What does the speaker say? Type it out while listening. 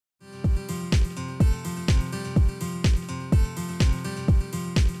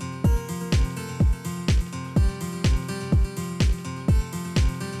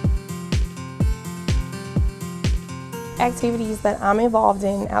activities that I'm involved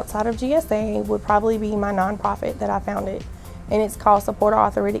in outside of GSA would probably be my nonprofit that I founded, and it's called Support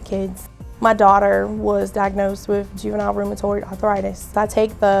Arthritic Kids. My daughter was diagnosed with juvenile rheumatoid arthritis. I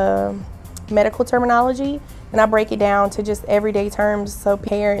take the medical terminology and I break it down to just everyday terms so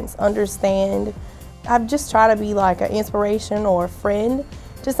parents understand. I just try to be like an inspiration or a friend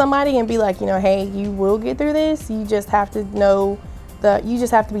to somebody and be like, you know, hey, you will get through this. You just have to know you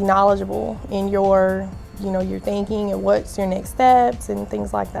just have to be knowledgeable in your, your thinking and what's your next steps and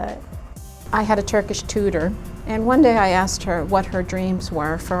things like that. I had a Turkish tutor, and one day I asked her what her dreams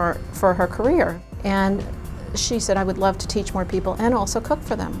were for her career. And she said, I would love to teach more people and also cook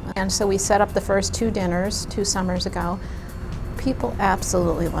for them. And so we set up the first 2 dinners 2 summers ago. People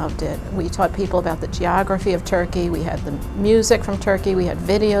absolutely loved it. We taught people about the geography of Turkey. We had the music from Turkey. We had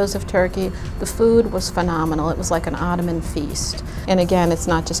videos of Turkey. The food was phenomenal. It was like an Ottoman feast. And again, it's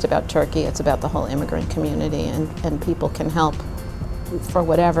not just about Turkey, it's about the whole immigrant community, and people can help for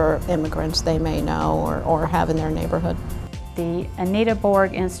whatever immigrants they may know or have in their neighborhood. The Anita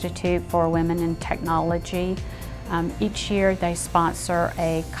Borg Institute for Women in Technology, each year they sponsor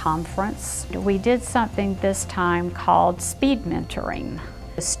a conference. We did something this time called speed mentoring.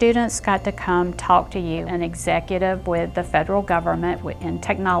 The students got to come talk to you, an executive with the federal government in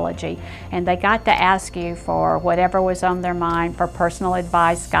technology, and they got to ask you for whatever was on their mind for personal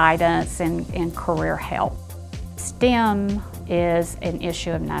advice, guidance, and career help. STEM is an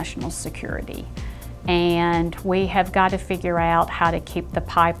issue of national security, and we have got to figure out how to keep the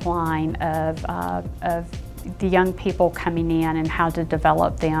pipeline of the young people coming in and how to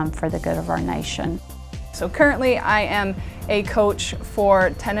develop them for the good of our nation. So currently I am a coach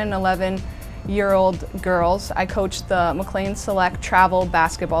for 10 and 11-year-old girls. I coach the McLean Select travel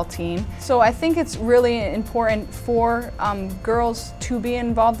basketball team. So I think it's really important for girls to be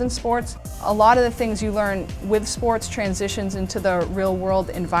involved in sports. A lot of the things you learn with sports transitions into the real world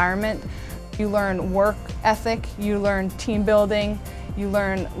environment. You learn work ethic, you learn team building, you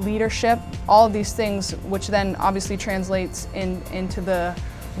learn leadership, all of these things which then obviously translates into the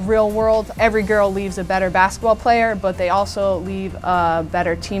real world. Every girl leaves a better basketball player, but they also leave a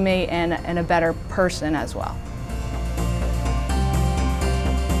better teammate and a better person as well.